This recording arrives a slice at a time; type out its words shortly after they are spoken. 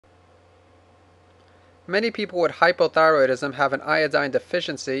Many people with hypothyroidism have an iodine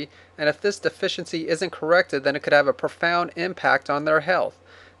deficiency, and if this deficiency isn't corrected, then it could have a profound impact on their health.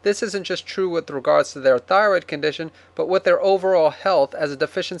 This isn't just true with regards to their thyroid condition, but with their overall health, as a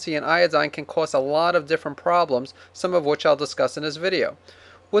deficiency in iodine can cause a lot of different problems, some of which I'll discuss in this video.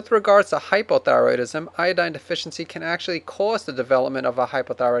 With regards to hypothyroidism, iodine deficiency can actually cause the development of a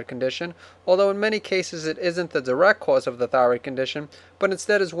hypothyroid condition, although in many cases it isn't the direct cause of the thyroid condition, but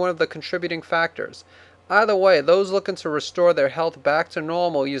instead is one of the contributing factors. Either way, those looking to restore their health back to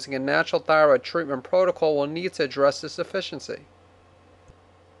normal using a natural thyroid treatment protocol will need to address this deficiency.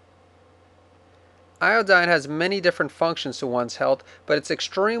 Iodine has many different functions to one's health, but it's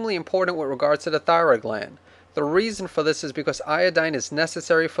extremely important with regards to the thyroid gland. The reason for this is because iodine is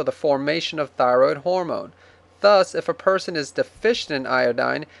necessary for the formation of thyroid hormone. Thus, if a person is deficient in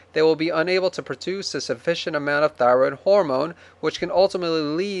iodine, they will be unable to produce a sufficient amount of thyroid hormone, which can ultimately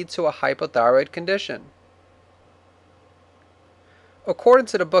lead to a hypothyroid condition. According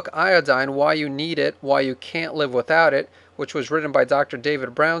to the book Iodine, Why You Need It, Why You Can't Live Without It, which was written by Dr. David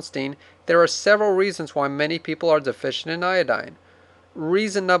Brownstein, there are several reasons why many people are deficient in iodine.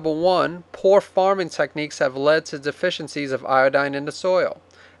 Reason number one, poor farming techniques have led to deficiencies of iodine in the soil.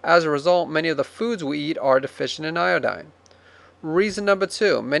 As a result, many of the foods we eat are deficient in iodine. Reason number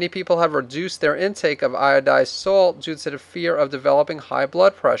two, many people have reduced their intake of iodized salt due to the fear of developing high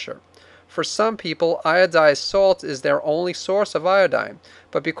blood pressure. For some people, iodized salt is their only source of iodine,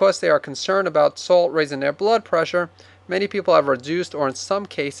 but because they are concerned about salt raising their blood pressure, many people have reduced or in some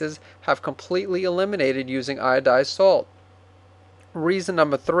cases have completely eliminated using iodized salt. Reason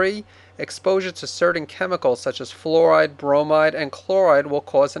number three, exposure to certain chemicals such as fluoride, bromide, and chloride will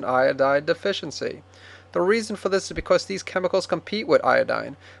cause an iodine deficiency. The reason for this is because these chemicals compete with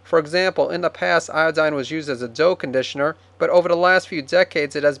iodine. For example, in the past, iodine was used as a dough conditioner, but over the last few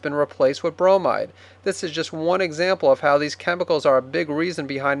decades it has been replaced with bromide. This is just one example of how these chemicals are a big reason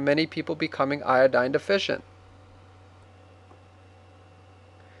behind many people becoming iodine deficient.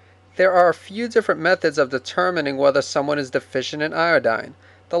 There are a few different methods of determining whether someone is deficient in iodine.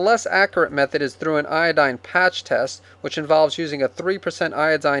 The less accurate method is through an iodine patch test, which involves using a 3%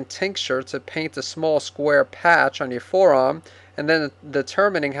 iodine tincture to paint a small square patch on your forearm, and then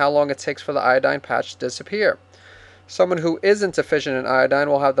determining how long it takes for the iodine patch to disappear. Someone who isn't deficient in iodine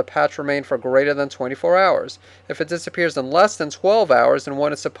will have the patch remain for greater than 24 hours. If it disappears in less than 12 hours, then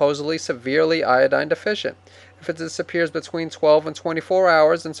one is supposedly severely iodine deficient. If it disappears between 12 and 24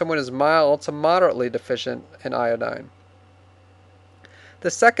 hours, then someone is mild to moderately deficient in iodine. The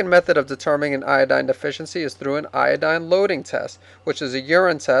second method of determining an iodine deficiency is through an iodine loading test, which is a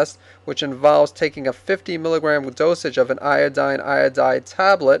urine test which involves taking a 50 milligram dosage of an iodine iodide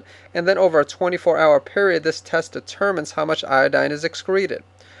tablet, and then over a 24-hour period this test determines how much iodine is excreted.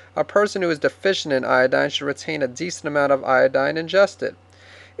 A person who is deficient in iodine should retain a decent amount of iodine ingested.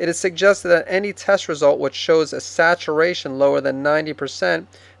 It is suggested that any test result which shows a saturation lower than 90%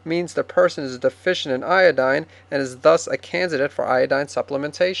 means the person is deficient in iodine and is thus a candidate for iodine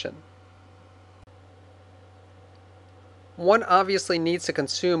supplementation. One obviously needs to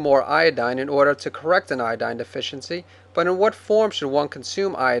consume more iodine in order to correct an iodine deficiency, but in what form should one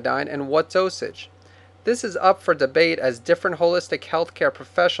consume iodine and what dosage? This is up for debate as different holistic healthcare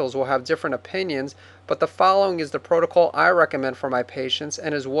professionals will have different opinions, but the following is the protocol I recommend for my patients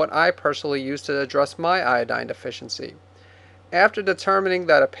and is what I personally use to address my iodine deficiency. After determining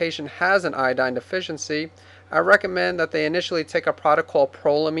that a patient has an iodine deficiency, I recommend that they initially take a product called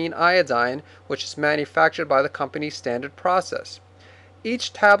prolamine iodine, which is manufactured by the company Standard Process.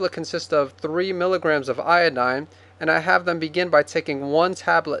 Each tablet consists of 3 milligrams of iodine, and I have them begin by taking 1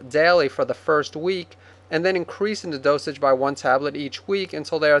 tablet daily for the first week, and then increasing the dosage by 1 tablet each week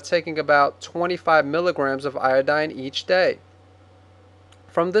until they are taking about 25 milligrams of iodine each day.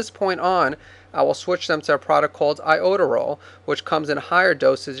 From this point on, I will switch them to a product called Iodoral, which comes in higher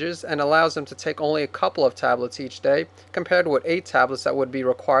dosages and allows them to take only a couple of tablets each day, compared with 8 tablets that would be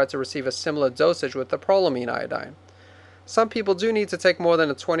required to receive a similar dosage with the prolamine iodine. Some people do need to take more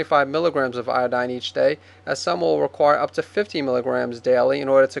than 25 milligrams of iodine each day, as some will require up to 50 milligrams daily in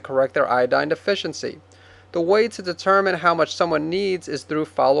order to correct their iodine deficiency. The way to determine how much someone needs is through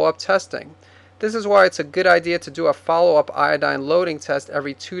follow-up testing. This is why it's a good idea to do a follow-up iodine loading test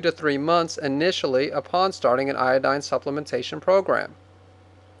every 2 to 3 months initially upon starting an iodine supplementation program.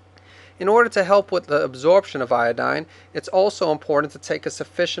 In order to help with the absorption of iodine, it's also important to take a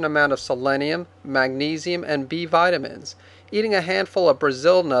sufficient amount of selenium, magnesium, and B vitamins. Eating a handful of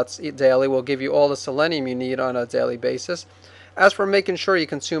Brazil nuts daily will give you all the selenium you need on a daily basis, As for making sure you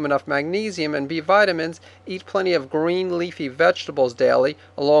consume enough magnesium and B vitamins, eat plenty of green leafy vegetables daily,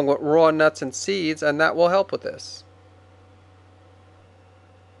 along with raw nuts and seeds, and that will help with this.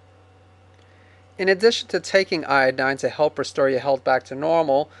 In addition to taking iodine to help restore your health back to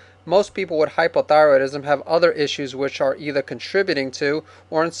normal, most people with hypothyroidism have other issues which are either contributing to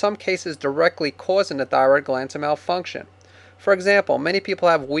or in some cases directly causing the thyroid gland to malfunction. For example, many people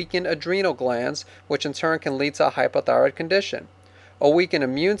have weakened adrenal glands, which in turn can lead to a hypothyroid condition. A weakened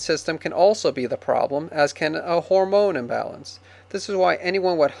immune system can also be the problem, as can a hormone imbalance. This is why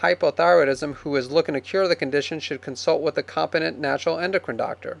anyone with hypothyroidism who is looking to cure the condition should consult with a competent natural endocrine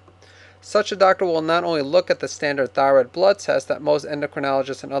doctor. Such a doctor will not only look at the standard thyroid blood test that most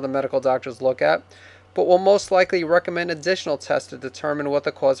endocrinologists and other medical doctors look at, but will most likely recommend additional tests to determine what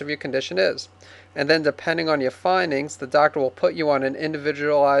the cause of your condition is. And then, depending on your findings, the doctor will put you on an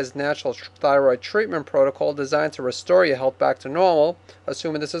individualized natural thyroid treatment protocol designed to restore your health back to normal,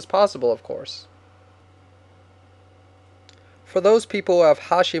 assuming this is possible, of course. For those people who have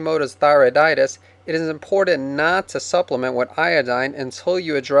Hashimoto's thyroiditis, it is important not to supplement with iodine until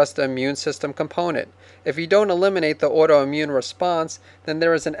you address the immune system component. If you don't eliminate the autoimmune response, then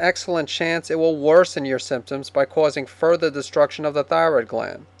there is an excellent chance it will worsen your symptoms by causing further destruction of the thyroid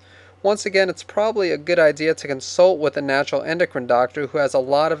gland. Once again, it's probably a good idea to consult with a natural endocrine doctor who has a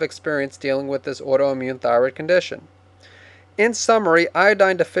lot of experience dealing with this autoimmune thyroid condition. In summary,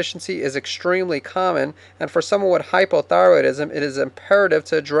 iodine deficiency is extremely common, and for someone with hypothyroidism, it is imperative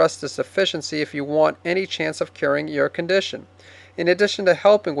to address this deficiency if you want any chance of curing your condition. In addition to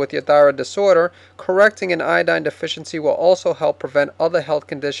helping with your thyroid disorder, correcting an iodine deficiency will also help prevent other health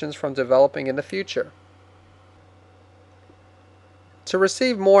conditions from developing in the future. To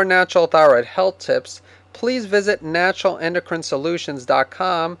receive more natural thyroid health tips, please visit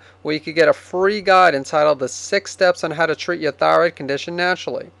naturalendocrinesolutions.com, where you can get a free guide entitled The 6 Steps on How to Treat Your Thyroid Condition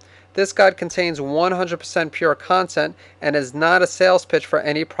Naturally. This guide contains 100% pure content and is not a sales pitch for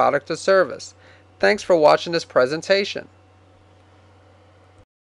any product or service. Thanks for watching this presentation.